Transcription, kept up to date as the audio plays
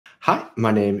Hi,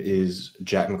 my name is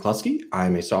Jack McCluskey.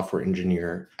 I'm a software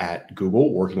engineer at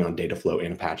Google working on Dataflow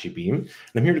and Apache Beam. And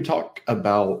I'm here to talk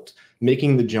about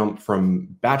making the jump from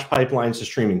batch pipelines to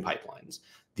streaming pipelines,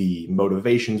 the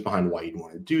motivations behind why you'd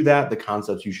want to do that, the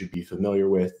concepts you should be familiar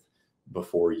with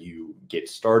before you get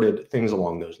started, things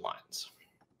along those lines.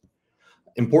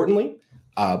 Importantly,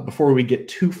 before we get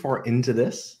too far into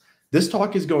this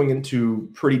talk is going into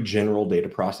pretty general data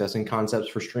processing concepts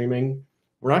for streaming.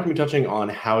 We're not going to be touching on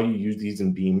how you use these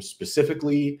in Beam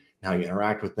specifically, and how you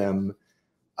interact with them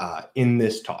in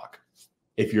this talk.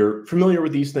 If you're familiar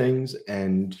with these things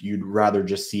and you'd rather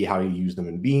just see how you use them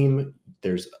in Beam,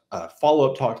 there's a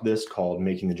follow-up talk to this called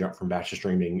Making the Jump from Batch to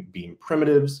Streaming Beam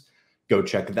Primitives. Go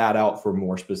check that out for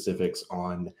more specifics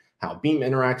on how Beam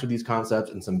interacts with these concepts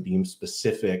and some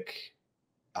Beam-specific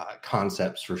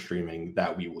concepts for streaming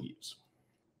that we will use.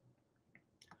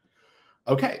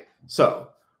 Okay, so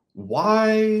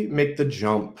why make the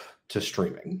jump to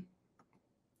streaming?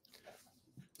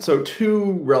 So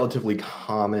two relatively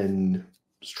common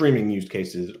streaming use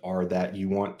cases are that you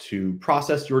want to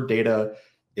process your data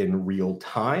in real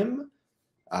time.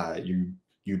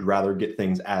 You'd rather get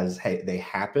things as they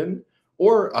happen.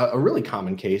 Or a really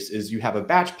common case is you have a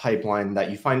batch pipeline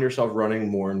that you find yourself running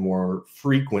more and more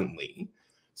frequently.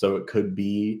 So it could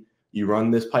be you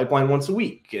run this pipeline once a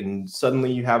week and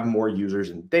suddenly you have more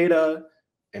users and data.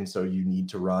 And so you need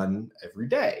to run every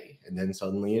day. And then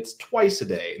suddenly it's twice a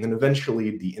day. And then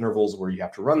eventually the intervals where you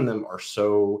have to run them are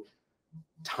so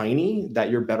tiny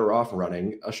that you're better off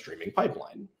running a streaming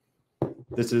pipeline.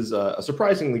 This is a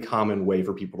surprisingly common way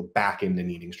for people to back into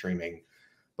needing streaming.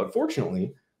 But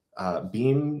fortunately,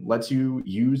 Beam lets you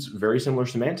use very similar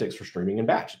semantics for streaming and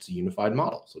batch. It's a unified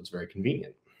model, so it's very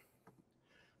convenient.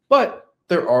 But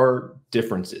there are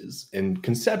differences and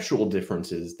conceptual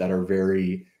differences that are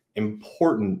very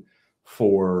important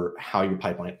for how your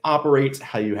pipeline operates,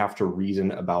 how you have to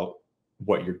reason about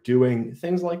what you're doing,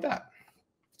 things like that.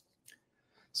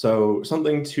 So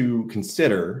something to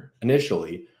consider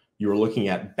initially, you're looking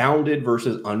at bounded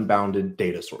versus unbounded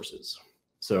data sources.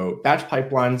 So batch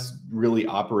pipelines really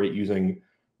operate using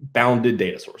bounded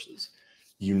data sources.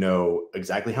 You know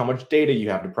exactly how much data you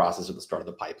have to process at the start of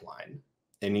the pipeline.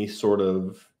 Any sort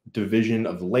of division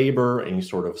of labor, any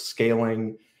sort of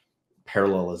scaling,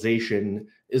 parallelization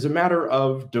is a matter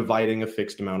of dividing a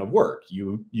fixed amount of work.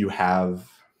 You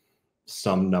have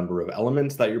some number of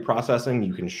elements that you're processing.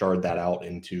 You can shard that out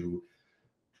into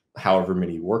however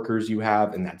many workers you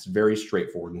have, and that's very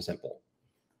straightforward and simple.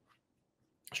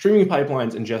 Streaming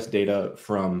pipelines ingest data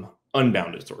from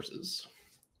unbounded sources.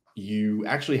 You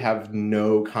actually have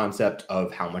no concept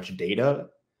of how much data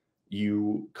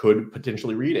you could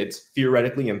potentially read. It's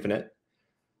theoretically infinite.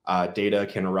 Data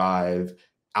can arrive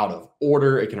out of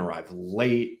order. It can arrive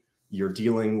late. You're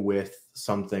dealing with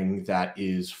something that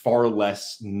is far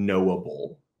less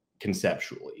knowable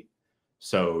conceptually.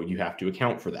 So you have to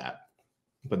account for that.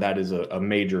 But that is a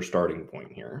major starting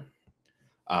point here.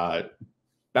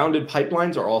 Bounded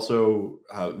pipelines are also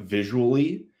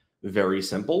visually very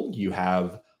simple. You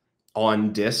have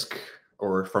on disk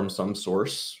or from some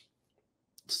source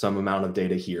some amount of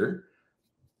data here.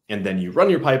 And then you run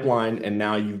your pipeline, and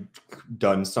now you've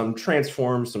done some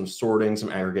transforms, some sorting, some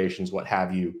aggregations, what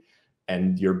have you,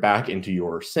 and you're back into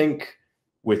your sink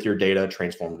with your data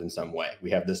transformed in some way. We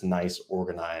have this nice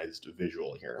organized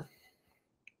visual here.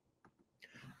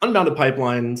 Unbounded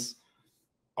pipelines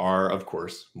are, of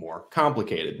course, more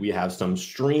complicated. We have some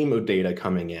stream of data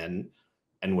coming in,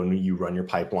 and when you run your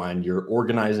pipeline, you're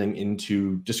organizing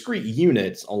into discrete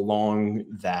units along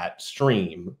that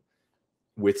stream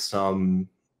with some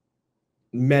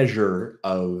measure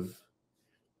of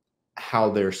how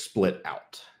they're split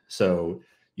out. So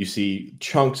you see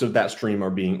chunks of that stream are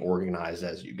being organized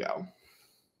as you go.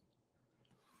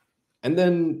 And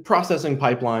then processing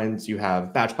pipelines, you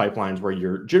have batch pipelines where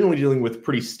you're generally dealing with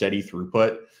pretty steady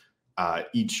throughput.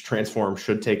 Each transform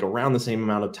should take around the same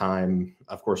amount of time.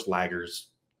 Of course, laggers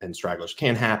and stragglers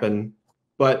can happen,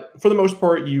 but for the most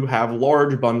part, you have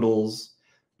large bundles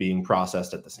being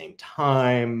processed at the same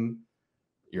time.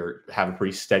 You have a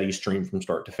pretty steady stream from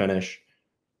start to finish.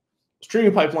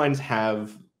 Streaming pipelines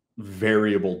have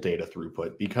variable data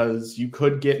throughput because you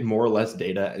could get more or less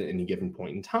data at any given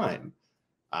point in time.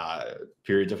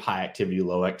 Periods of high activity,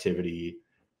 low activity,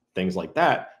 things like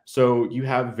that. So you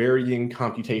have varying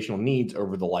computational needs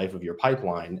over the life of your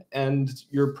pipeline, and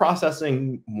you're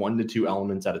processing 1 to 2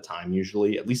 elements at a time,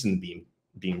 usually, at least in the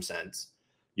Beam sense.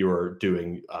 You're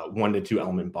doing 1 to 2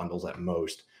 element bundles at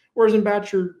most. Whereas in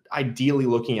batch, you're ideally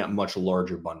looking at much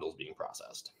larger bundles being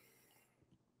processed.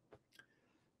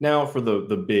 Now for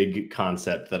the big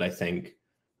concept that I think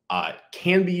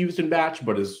can be used in batch,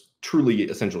 but is truly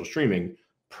essential to streaming,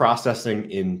 processing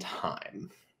in time.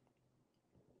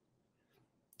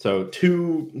 So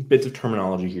 2 bits of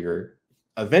terminology here.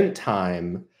 Event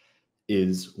time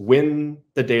is when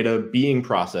the data being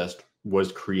processed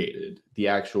was created, the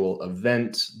actual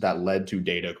event that led to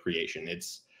data creation.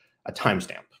 It's a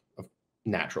timestamp,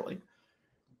 naturally.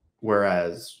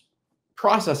 Whereas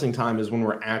processing time is when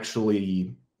we're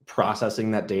actually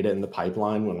processing that data in the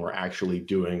pipeline, when we're actually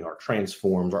doing our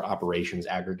transforms, our operations,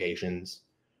 aggregations.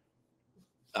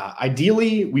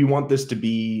 Ideally, we want this to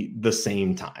be the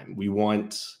same time. We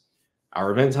want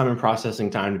our event time and processing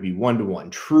time to be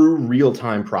 1-to-1, true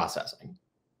real-time processing.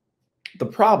 The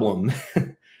problem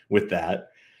with that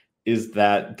is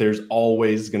that there's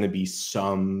always going to be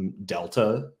some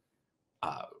delta.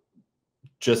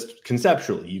 Just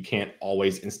conceptually, you can't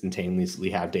always instantaneously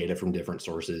have data from different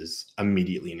sources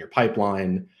immediately in your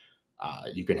pipeline.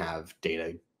 You can have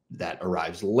data that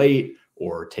arrives late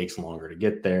or takes longer to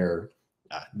get there.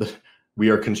 We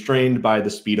are constrained by the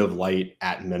speed of light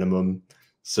at minimum,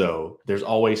 so there's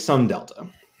always some delta.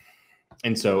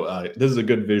 And so this is a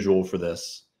good visual for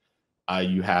this.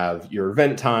 You have your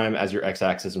event time as your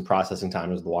x-axis and processing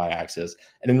time as the y-axis.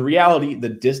 And in reality, the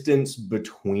distance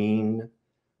between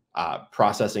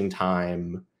processing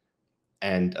time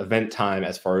and event time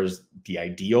as far as the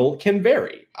ideal can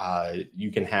vary.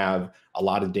 You can have a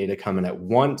lot of data come in at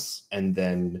once, and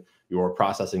then your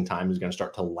processing time is going to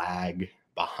start to lag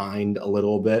behind a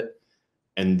little bit.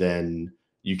 And then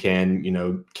you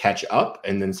can, catch up,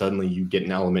 and then suddenly you get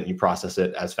an element, you process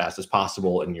it as fast as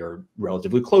possible, and you're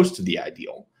relatively close to the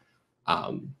ideal.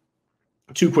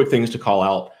 2 quick things to call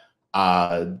out.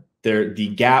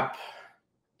 The gap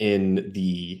in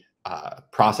the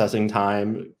processing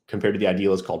time compared to the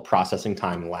ideal is called processing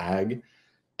time lag,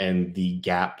 and the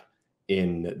gap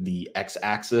in the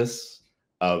x-axis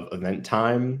of event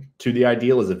time to the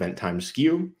ideal is event time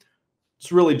skew.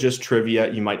 It's really just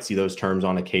trivia. You might see those terms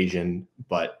on occasion,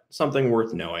 but something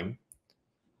worth knowing.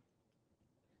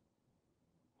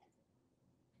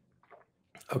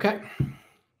 Okay,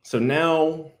 so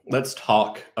now let's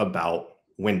talk about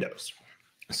windows.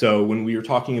 So when we were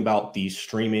talking about the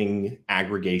streaming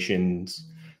aggregations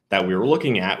that we were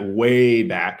looking at way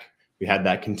back, we had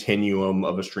that continuum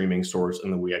of a streaming source,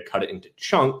 and then we had cut it into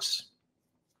chunks.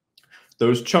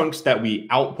 Those chunks that we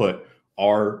output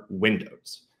are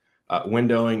windows.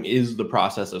 Windowing is the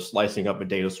process of slicing up a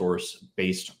data source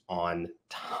based on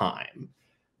time.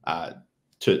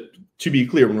 To be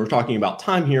clear, when we're talking about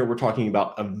time here, we're talking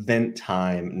about event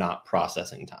time, not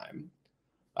processing time.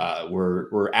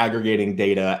 We're aggregating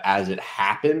data as it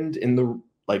happened in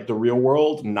the real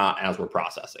world, not as we're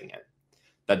processing it.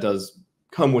 That does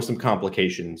come with some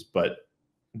complications, but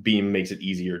Beam makes it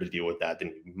easier to deal with that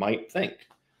than you might think.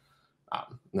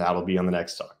 That'll be on the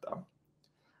next talk, though.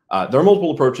 There are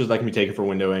multiple approaches that can be taken for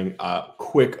windowing.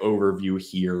 Quick overview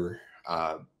here,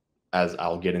 as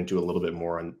I'll get into a little bit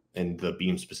more in the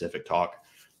Beam specific talk.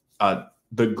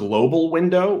 The global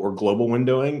window or global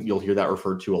windowing, you'll hear that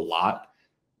referred to a lot.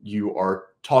 You are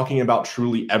talking about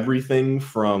truly everything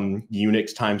from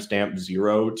Unix timestamp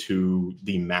 0 to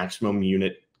the maximum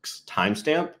Unix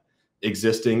timestamp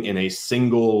existing in a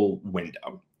single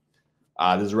window.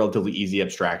 This is a relatively easy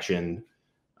abstraction.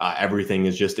 Everything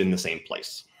is just in the same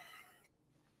place.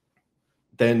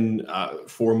 Then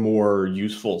for more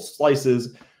useful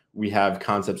slices, we have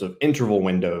concepts of interval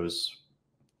windows.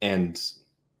 And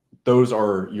those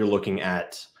are, you're looking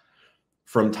at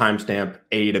from timestamp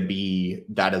A to B,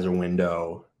 that is a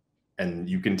window, and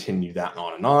you continue that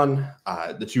on and on.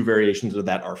 The 2 variations of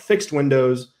that are fixed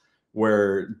windows,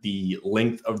 where the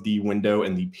length of the window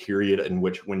and the period in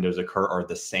which windows occur are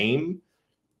the same.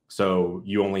 So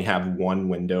you only have one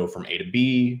window from A to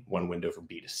B, one window from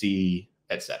B to C,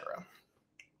 etc.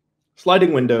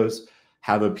 Sliding windows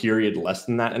have a period less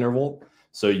than that interval,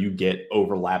 so you get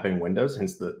overlapping windows,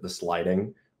 hence the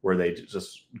sliding, where they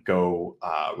just go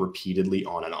repeatedly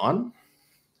on and on.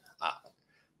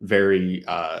 Very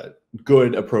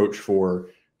good approach for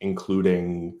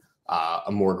including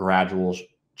a more gradual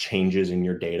changes in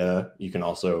your data. You can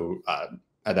also,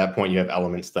 at that point, you have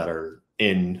elements that are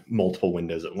in multiple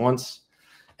windows at once.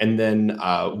 And then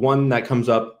one that comes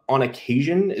up on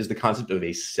occasion is the concept of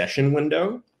a session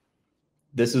window.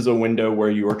 This is a window where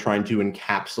you are trying to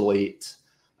encapsulate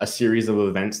a series of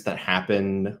events that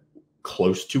happen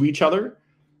close to each other.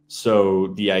 So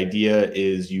the idea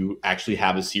is you actually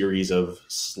have a series of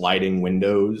sliding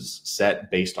windows set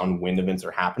based on when events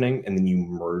are happening, and then you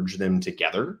merge them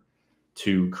together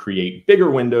to create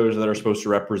bigger windows that are supposed to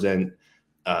represent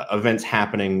events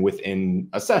happening within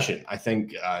a session. I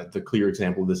think the clear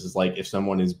example of this is like if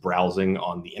someone is browsing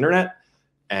on the internet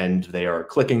and they are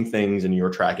clicking things and you're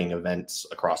tracking events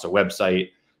across a website.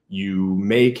 You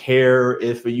may care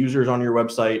if a user is on your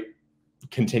website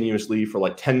continuously for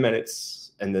like 10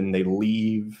 minutes and then they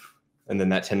leave, and then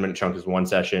that 10-minute chunk is one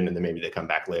session, and then maybe they come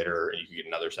back later and you can get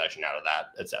another session out of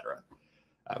that, etc.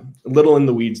 A little in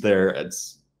the weeds there.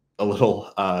 It's a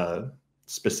little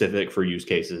specific for use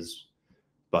cases,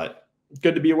 but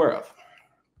good to be aware of.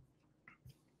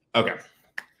 Okay.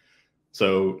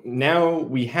 So now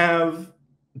we have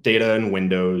data in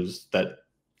windows that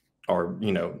are,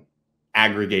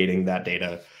 aggregating that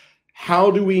data. How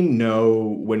do we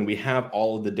know when we have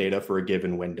all of the data for a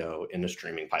given window in a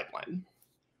streaming pipeline?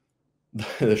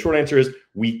 The short answer is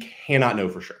we cannot know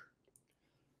for sure.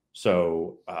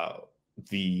 So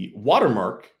the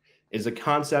watermark is a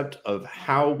concept of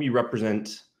how we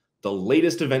represent the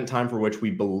latest event time for which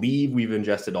we believe we've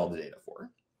ingested all the data for.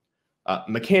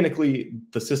 Mechanically,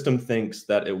 the system thinks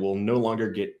that it will no longer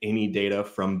get any data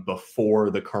from before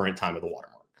the current time of the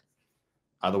watermark.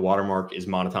 The watermark is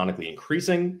monotonically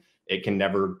increasing. It can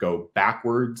never go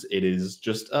backwards. It is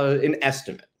just an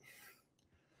estimate.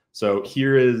 So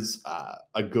here is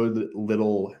a good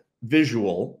little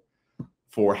visual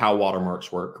for how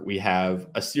watermarks work. We have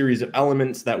a series of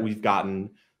elements that we've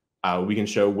gotten. We can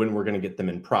show when we're going to get them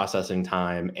in processing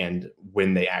time and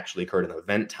when they actually occurred in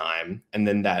event time. And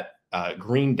then that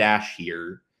green dash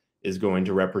here is going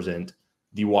to represent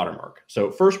the watermark. So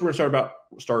first, we're going to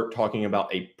start talking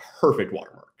about a perfect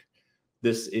watermark.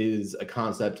 This is a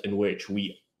concept in which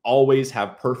we always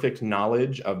have perfect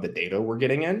knowledge of the data we're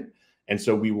getting in. And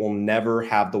so we will never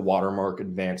have the watermark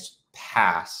advance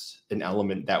past an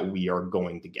element that we are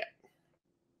going to get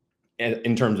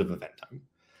in terms of event time.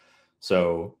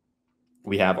 So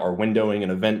we have our windowing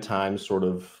and event time sort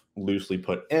of loosely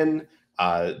put in.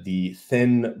 The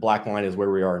thin black line is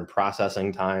where we are in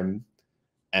processing time.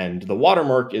 And the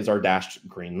watermark is our dashed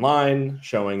green line,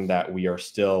 showing that we are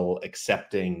still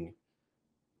accepting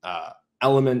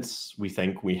elements. We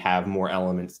think we have more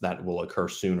elements that will occur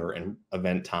sooner in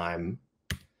event time.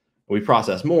 We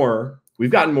process more. We've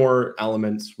gotten more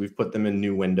elements. We've put them in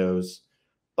new windows,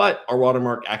 but our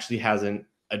watermark actually hasn't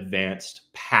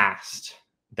advanced past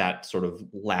that sort of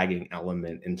lagging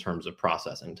element in terms of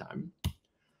processing time.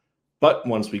 But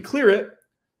once we clear it,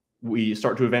 we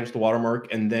start to advance the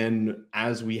watermark. And then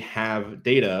as we have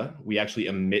data, we actually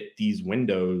emit these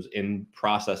windows in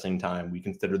processing time. We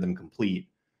consider them complete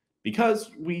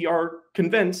because we are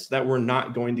convinced that we're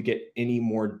not going to get any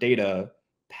more data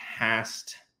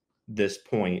past this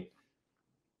point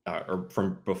or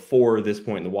from before this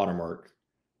point in the watermark.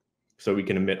 So we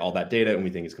can emit all that data and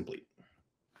we think it's complete.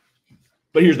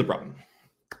 But here's the problem.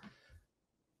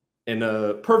 In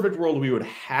a perfect world, we would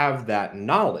have that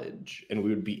knowledge and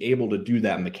we would be able to do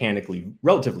that mechanically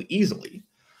relatively easily,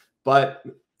 but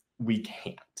we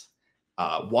can't.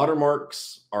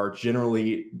 Watermarks are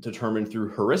generally determined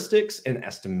through heuristics and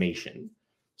estimation.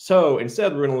 So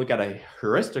instead, we're going to look at a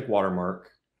heuristic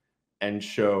watermark and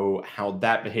show how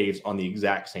that behaves on the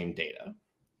exact same data.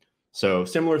 So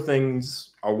similar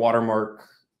things, our watermark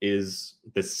is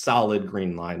this solid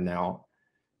green line now,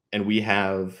 and we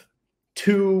have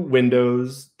two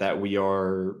windows that we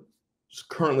are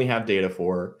currently have data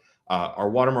for.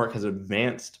 Our watermark has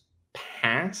advanced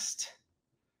past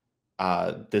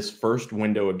this first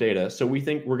window of data, so we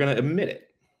think we're going to emit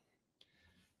it.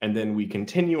 And then we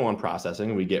continue on processing,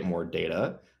 and we get more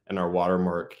data, and our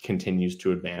watermark continues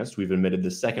to advance. We've emitted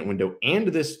the second window and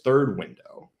this third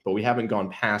window, but we haven't gone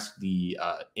past the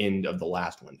end of the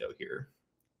last window here.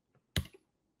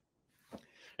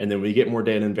 And then we get more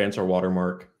data and advance our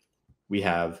watermark. We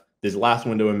have this last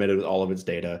window emitted with all of its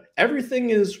data. Everything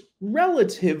is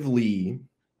relatively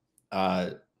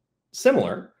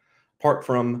similar, apart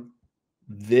from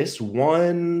this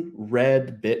one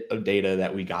red bit of data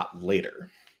that we got later.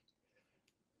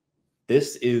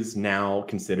 This is now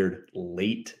considered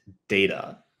late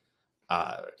data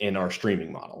in our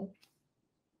streaming model.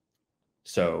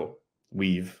 So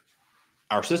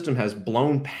our system has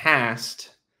blown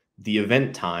past the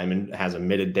event time and has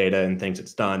emitted data and thinks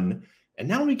it's done. And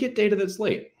now we get data that's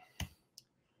late.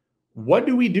 What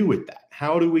do we do with that?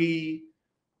 How do we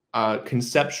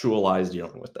conceptualize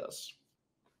dealing with this?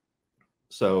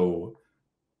 So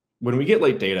when we get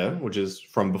late data, which is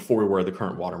from before where the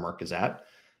current watermark is at,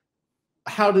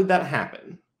 how did that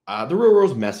happen? The real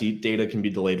world is messy. Data can be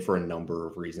delayed for a number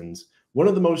of reasons. One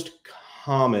of the most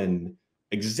common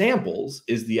examples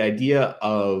is the idea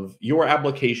of your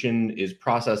application is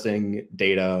processing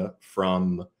data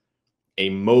from a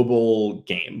mobile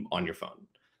game on your phone.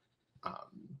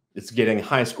 It's getting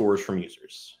high scores from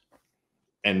users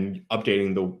and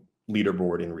updating the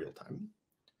leaderboard in real time.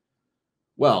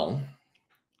 Well,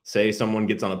 say someone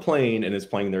gets on a plane and is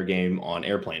playing their game on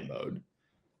airplane mode.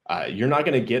 You're not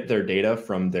going to get their data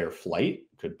from their flight.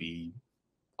 Could be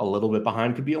a little bit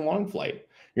behind, could be a long flight.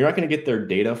 You're not going to get their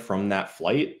data from that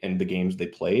flight and the games they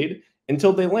played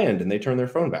until they land and they turn their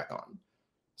phone back on.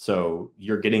 So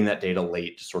you're getting that data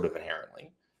late sort of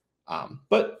inherently.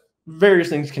 But various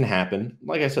things can happen.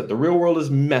 Like I said, the real world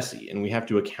is messy and we have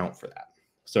to account for that.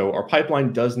 So our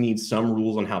pipeline does need some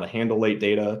rules on how to handle late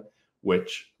data,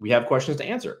 which we have questions to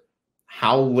answer.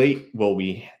 How late will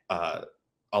we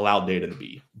allow data to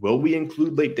be? Will we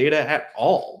include late data at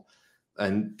all?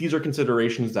 And these are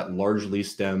considerations that largely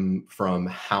stem from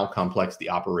how complex the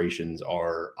operations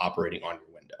are operating on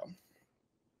your window.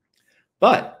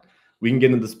 But we can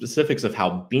get into the specifics of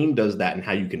how Beam does that and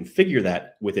how you configure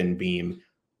that within Beam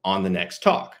on the next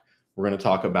talk. We're going to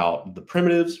talk about the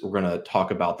primitives. We're going to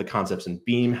talk about the concepts in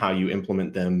Beam, how you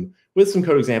implement them with some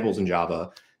code examples in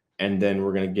Java. And then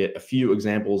we're going to get a few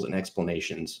examples and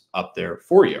explanations up there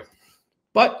for you.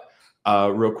 But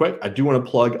real quick, I do want to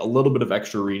plug a little bit of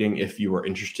extra reading if you are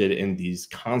interested in these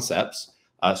concepts.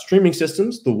 Streaming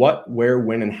systems, the what, where,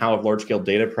 when, and how of large-scale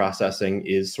data processing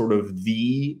is sort of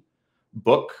the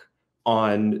book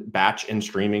on batch and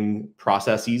streaming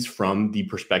processes from the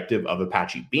perspective of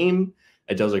Apache Beam.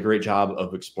 It does a great job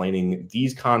of explaining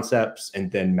these concepts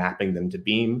and then mapping them to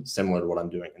Beam, similar to what I'm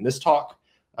doing in this talk.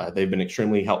 They've been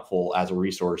extremely helpful as a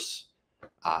resource,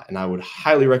 and I would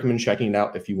highly recommend checking it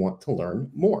out if you want to learn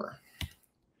more.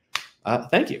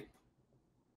 Thank you.